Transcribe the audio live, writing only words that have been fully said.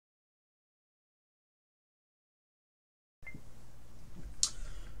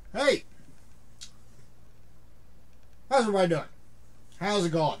Hey, how's everybody doing? How's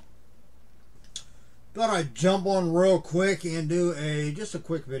it going? Thought I'd jump on real quick and do just a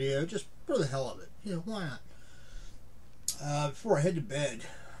quick video, just for the hell of it. You know, why not? Before I head to bed,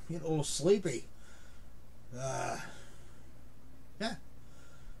 I'm getting a little sleepy. Yeah,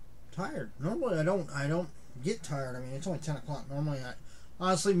 tired. Normally I don't get tired. I mean, it's only 10 o'clock. Normally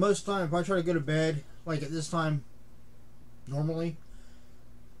honestly, most of the time, if I try to go to bed, like at this time, normally,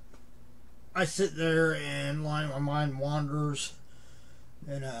 I sit there and my mind wanders,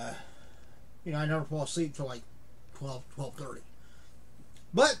 and you know, I never fall asleep till like 12:30.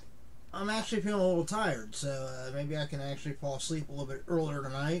 But I'm actually feeling a little tired, so maybe I can actually fall asleep a little bit earlier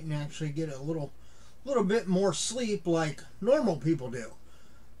tonight and actually get a little bit more sleep like normal people do.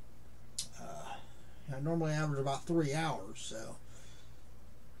 I normally average about 3 hours, so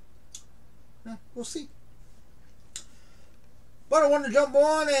we'll see. But I wanted to jump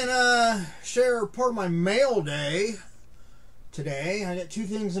on and share part of my mail day today. I got two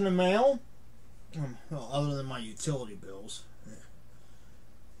things in the mail, well, other than my utility bills.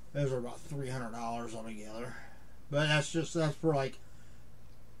 Those are about $300 altogether. But that's for like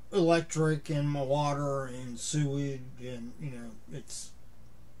electric and my water and sewage, and you know, it's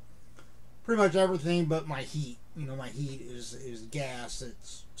pretty much everything but my heat. You know, my heat is gas.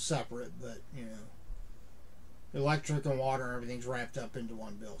 It's separate, but you know, electric and water and everything's wrapped up into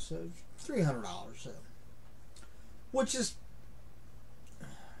one bill. So it's $300, so which is,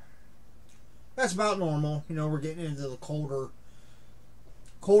 that's about normal. You know, we're getting into the colder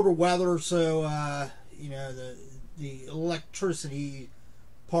weather, so you know, the electricity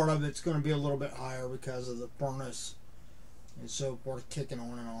part of it's going to be a little bit higher because of the furnace and so forth kicking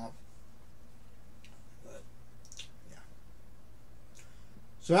on and off. But yeah.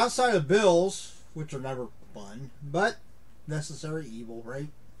 So outside of bills, which are never fun, but necessary evil, right?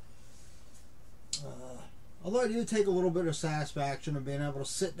 Although I do take a little bit of satisfaction of being able to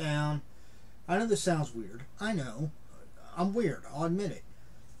sit down. I know this sounds weird. I know. I'm weird. I'll admit it.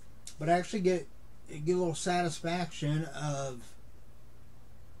 But I actually get a little satisfaction of,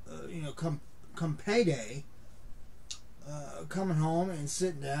 you know, come payday, coming home and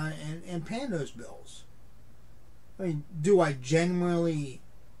sitting down and paying those bills. I mean, do I genuinely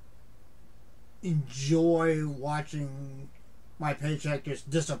enjoy watching my paycheck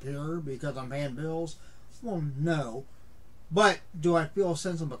just disappear because I'm paying bills? Well, no. But do I feel a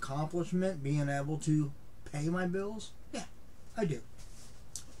sense of accomplishment being able to pay my bills? Yeah, I do.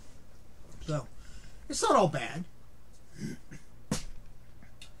 So, it's not all bad.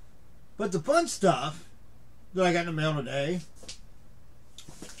 But the fun stuff that I got in the mail today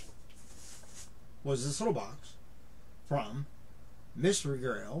was this little box from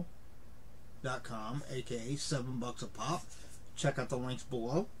MysteryGrail.com, aka $7 a pop. Check out the links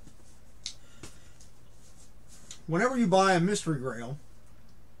below. Whenever you buy a MysteryGrail,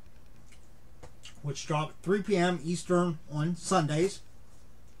 which drop at 3 p.m. Eastern on Sundays,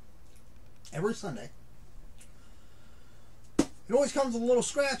 every Sunday, it always comes with a little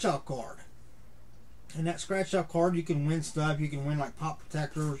scratch-out card. And that scratch-out card, you can win stuff. You can win like pop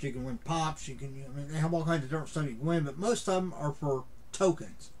protectors. You can win pops. You can, I mean, they have all kinds of different stuff you can win, but most of them are for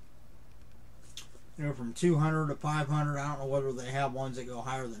tokens. You know, from 200 to 500. I don't know whether they have ones that go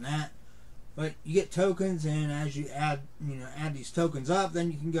higher than that. But you get tokens, and as you add these tokens up,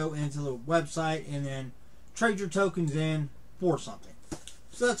 then you can go into the website and then trade your tokens in for something.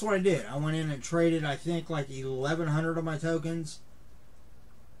 So that's what I did. I went in and traded, I think, like 1,100 of my tokens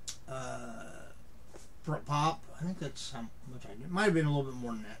for a pop. I think that's how much I did. It might have been a little bit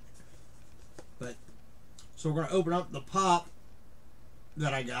more than that. But so we're going to open up the pop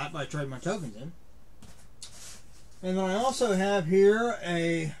that I got by trading my tokens in. And then I also have here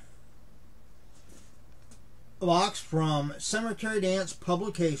a box from Cemetery Dance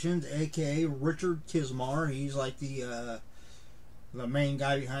Publications, aka Richard Kismar. He's like the main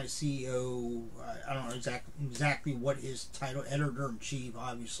guy behind CEO. I don't know exactly what his title, editor-in-chief,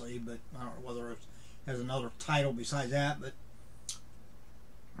 obviously, but I don't know whether it has another title besides that. But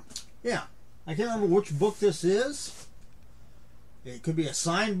yeah, I can't remember which book this is. It could be a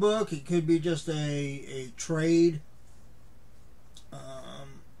signed book. It could be just a trade,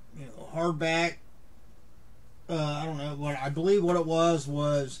 you know, hardback. I don't know what I believe. What it was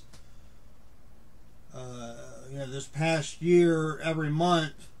you know, this past year, every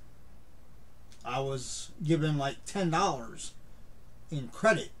month, I was given like $10 in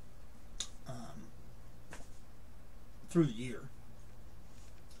credit through the year.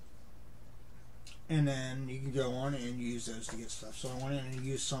 And then you can go on and use those to get stuff. So I went in and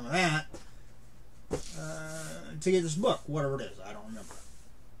used some of that to get this book, whatever it is, I don't remember.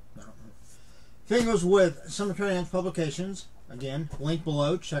 Thing was with Cemetery Dance Publications. Again, link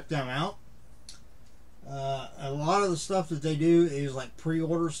below. Check them out. A lot of the stuff that they do is like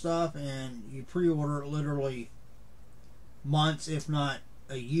pre-order stuff, and you pre-order it literally months, if not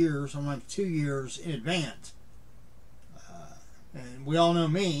a year, sometimes 2 years in advance. And we all know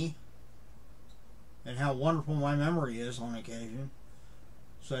me and how wonderful my memory is on occasion.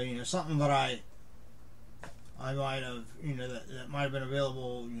 So, you know, something that I might have, you know, that might have been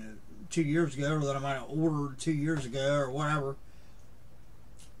available, you know, 2 years ago, or that I might have ordered 2 years ago, or whatever.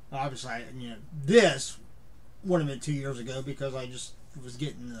 Obviously, you know, this would have been 2 years ago because I just was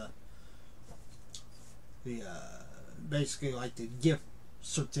getting the basically like the gift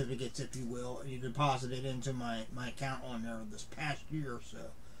certificates, if you will. You deposit it into my account on there this past year or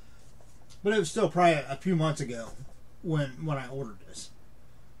so. But it was still probably a few months ago when I ordered this.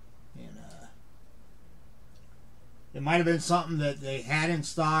 And it might have been something that they had in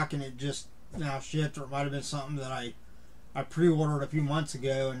stock and it just now shipped, or it might have been something that I pre-ordered a few months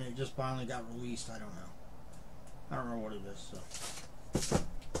ago and it just finally got released. I don't know. I don't know what it is, so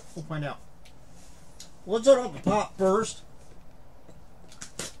we'll find out. Let's start off the pop first.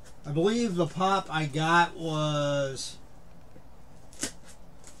 I believe the pop I got was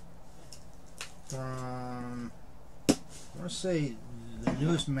from, I want to say, the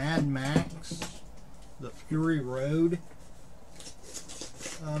newest Mad Max, the Fury Road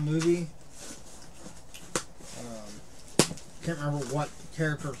movie. Can't remember what the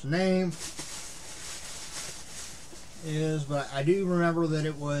character's name is, but I do remember that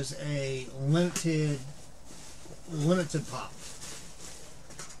it was a limited pop.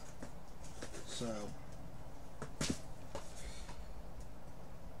 So,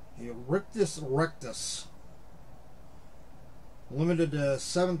 the Rictus, limited to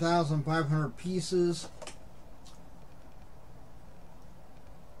 7,500 pieces.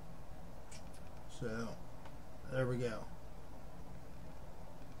 So, there we go.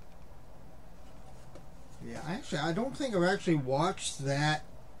 Yeah, I don't think I've actually watched that.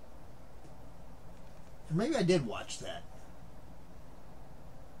 Or maybe I did watch that.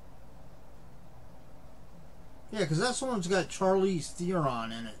 Yeah, because that's the one that's got Charlize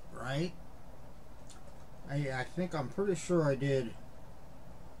Theron in it, right? I think I'm pretty sure I did.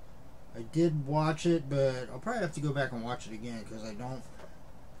 I did watch it, but I'll probably have to go back and watch it again because I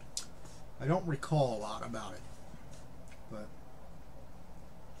don't recall a lot about it. But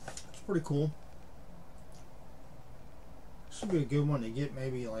it's pretty cool. This would be a good one to get,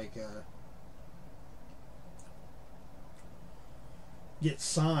 maybe like get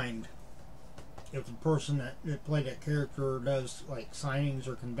signed if the person that played that character does like signings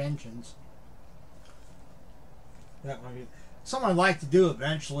or conventions. That might be something I'd like to do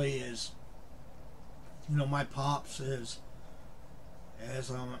eventually. Is, you know, my pops is,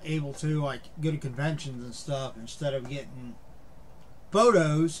 as I'm able to, like, go to conventions and stuff, instead of getting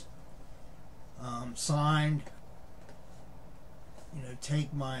photos signed, you know,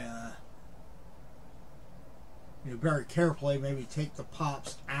 take my you know, very carefully, maybe take the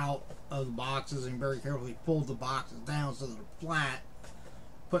pops out of the boxes and very carefully fold the boxes down so that they're flat,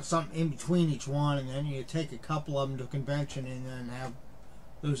 put something in between each one, and then you take a couple of them to a convention and then have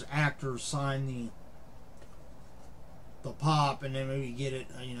those actors sign the pop, and then maybe get it,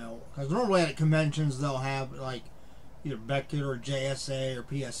 you know, because normally at conventions they'll have like either Beckett or JSA or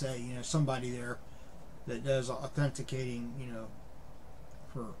PSA, you know, somebody there that does authenticating, you know,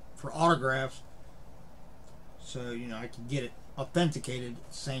 for autographs, so, you know, I can get it authenticated at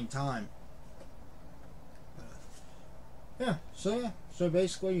the same time. Yeah, so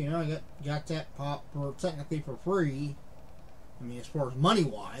basically, you know, I got that pop for technically for free. I mean, as far as money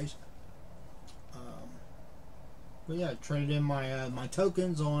wise. But yeah, I traded in my my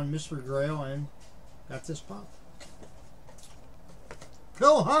tokens on MysteryGrail and got this pop.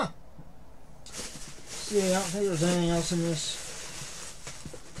 Cool, huh? See, I don't think there's anything else in this.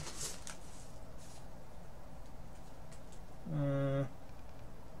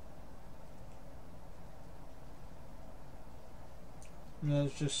 No,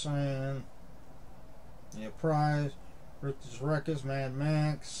 it's just saying, yeah, prize, Rictus, Mad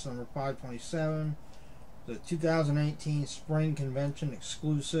Max, number 527, the 2018 Spring Convention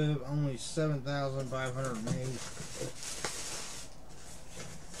exclusive, only 7,500 made.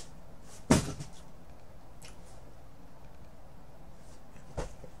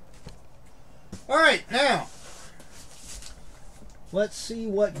 Alright, now, let's see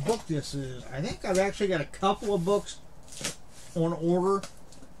what book this is. I think I've actually got a couple of books on order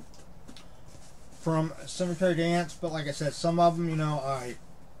from Cemetery Dance, but like I said, some of them, you know, I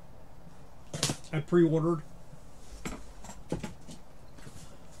pre-ordered.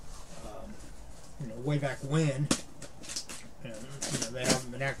 way back when. And, you know, they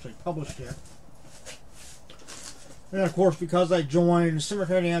haven't been actually published yet. And of course, because I joined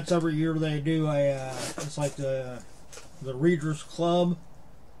Cemetery Dance every year, they do a it's like the Readers Club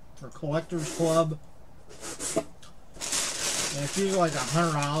or Collectors Club, and it's usually like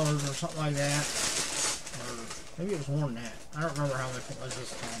 $100 or something like that, or maybe it was more than that. I don't remember how much it was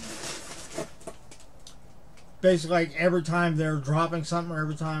this time. Basically, like every time they're dropping something, or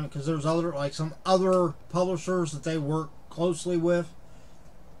every time, because there's some other publishers that they work closely with.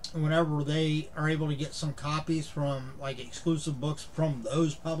 And whenever they are able to get some copies from like exclusive books from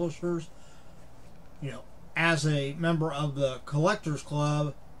those publishers, you know, as a member of the Collectors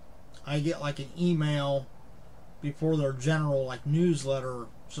Club, I get like an email before their general like newsletter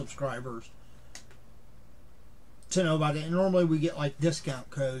subscribers to know about it. And normally we get like discount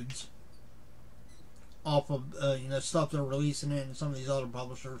codes off of you know, stuff they're releasing in some of these other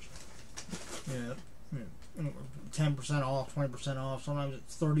publishers. You know, 10% off, 20% off, sometimes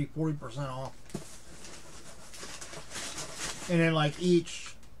it's 30-40% off. And then like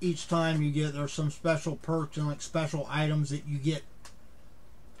each time you get, there's some special perks and like special items that you get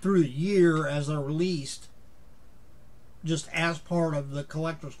through the year as they're released, just as part of the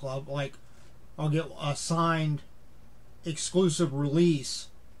Collectors Club. Like I'll get a signed exclusive release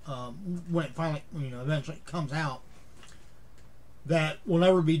when it finally, you know, eventually comes out, that will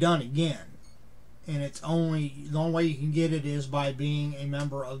never be done again. And it's the only way you can get it is by being a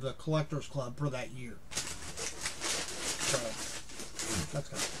member of the Collectors Club for that year. So that's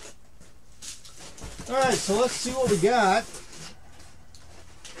kind of cool. All right, so let's see what we got.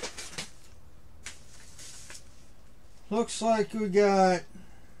 Looks like we got.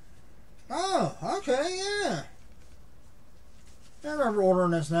 Oh, okay, yeah. I remember ordering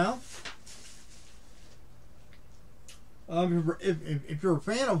this now. If you're a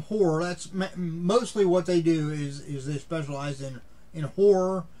fan of horror, that's mostly what they do. Is they specialize in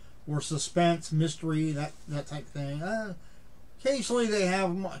horror or suspense, mystery, that type of thing. Occasionally they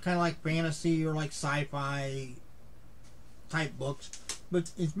have kind of like fantasy or like sci-fi type books,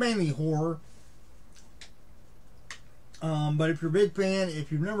 but it's mainly horror. But if you're a big fan,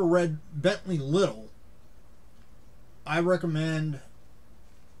 if you've never read Bentley Little, I recommend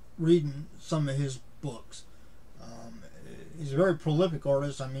reading some of his books. He's a very prolific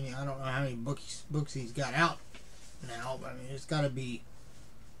artist. I mean, I don't know how many books he's got out now, but I mean, it's got to be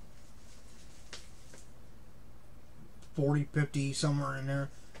 40, 50, somewhere in there.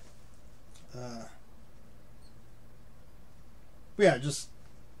 But yeah, just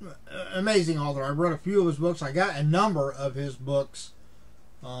amazing author. I read a few of his books. I got a number of his books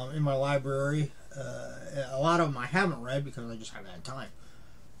in my library. A lot of them I haven't read because I just haven't had time.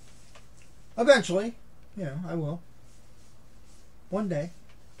 Eventually, you know, I will. One day.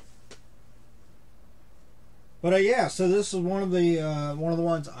 But yeah, so this is one of the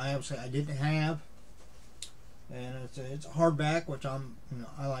ones I didn't have, and it's a hardback, which I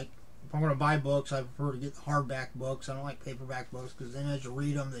like. If I'm going to buy books, I prefer to get hardback books. I don't like paperback books because then as you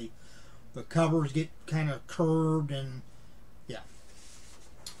read them, the covers get kind of curved, and yeah,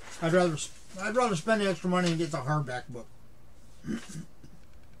 I'd rather spend the extra money and get the hardback book.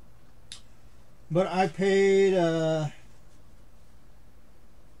 But I paid.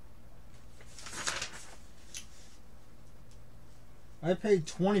 I paid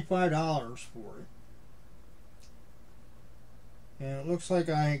 $25 for it. And it looks like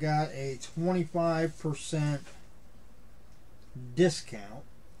I got a 25% discount.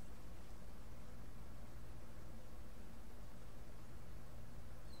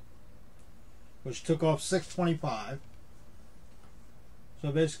 Which took off $6.25. So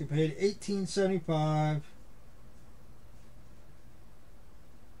I basically paid $18.75.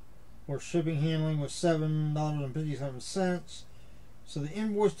 Or shipping handling was $7.57. So the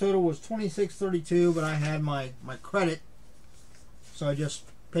invoice total was $26.32, but I had my credit, so I just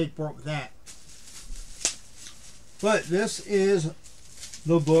paid for it with that. But this is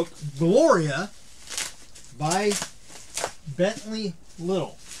the book Gloria by Bentley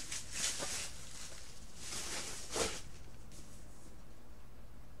Little.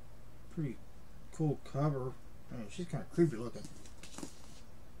 Pretty cool cover. I mean, she's kind of creepy looking.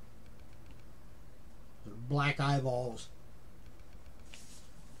 Black eyeballs.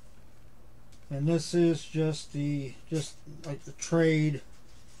 And this is just like the trade.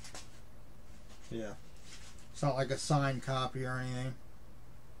 Yeah. It's not like a signed copy or anything.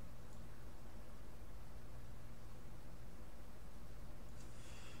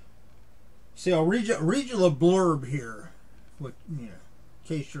 See, I'll read you the blurb here. What, you know, in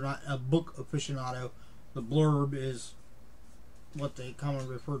case you're not a book aficionado, the blurb is what they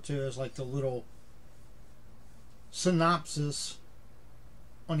commonly refer to as like the little synopsis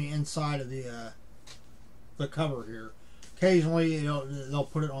on the inside of the cover here. Occasionally, they'll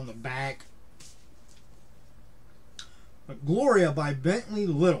put it on the back. But Gloria by Bentley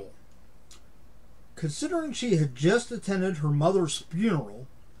Little. Considering she had just attended her mother's funeral,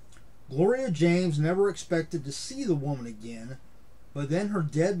 Gloria James never expected to see the woman again, but then her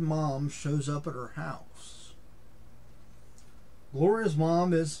dead mom shows up at her house. Gloria's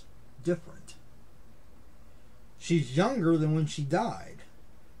mom is different. She's younger than when she died,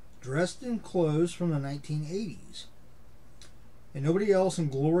 dressed in clothes from the 1980s, and nobody else in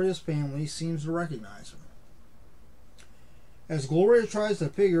Gloria's family seems to recognize her. As Gloria tries to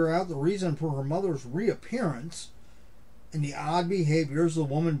figure out the reason for her mother's reappearance and the odd behaviors the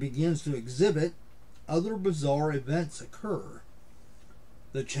woman begins to exhibit, other bizarre events occur.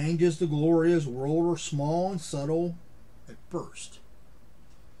 The changes to Gloria's world are small and subtle at first.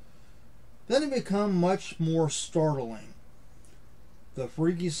 Then they become much more startling. The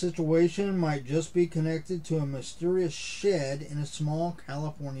freaky situation might just be connected to a mysterious shed in a small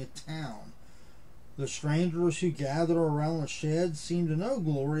California town. The strangers who gather around the shed seem to know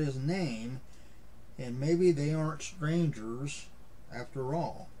Gloria's name, and maybe they aren't strangers after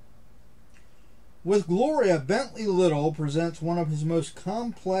all. With Gloria, Bentley Little presents one of his most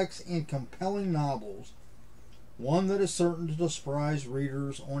complex and compelling novels, one that is certain to surprise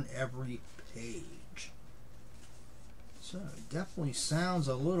readers on every page. So, it definitely sounds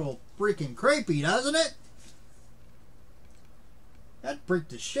a little freaking creepy, doesn't it? That'd freak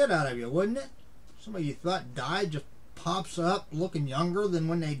the shit out of you, wouldn't it? Somebody you thought died just pops up looking younger than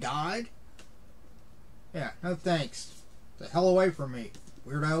when they died? Yeah, no thanks. The hell away from me,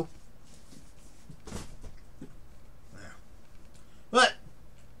 weirdo. Yeah. But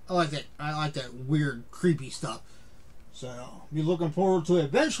I like that. I like that weird, creepy stuff. So be looking forward to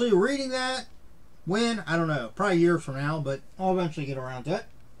eventually reading that. When? I don't know. Probably years from now, but I'll eventually get around to it.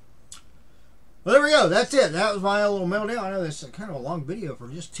 Well, there we go. That's it. That was my little meltdown. I know this is kind of a long video for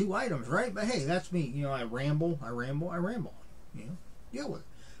just 2 items, right? But hey, that's me. You know, I ramble. You know, deal with it.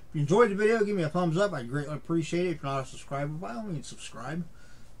 If you enjoyed the video, give me a thumbs up. I'd greatly appreciate it. If you're not a subscriber, by all means, subscribe.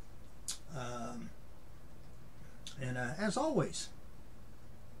 As always,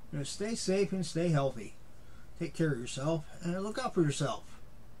 you know, stay safe and stay healthy. Take care of yourself and look out for yourself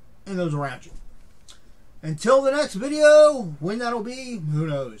and those around you. Until the next video, when that'll be, who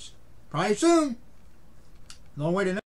knows? Probably soon. Long way to know.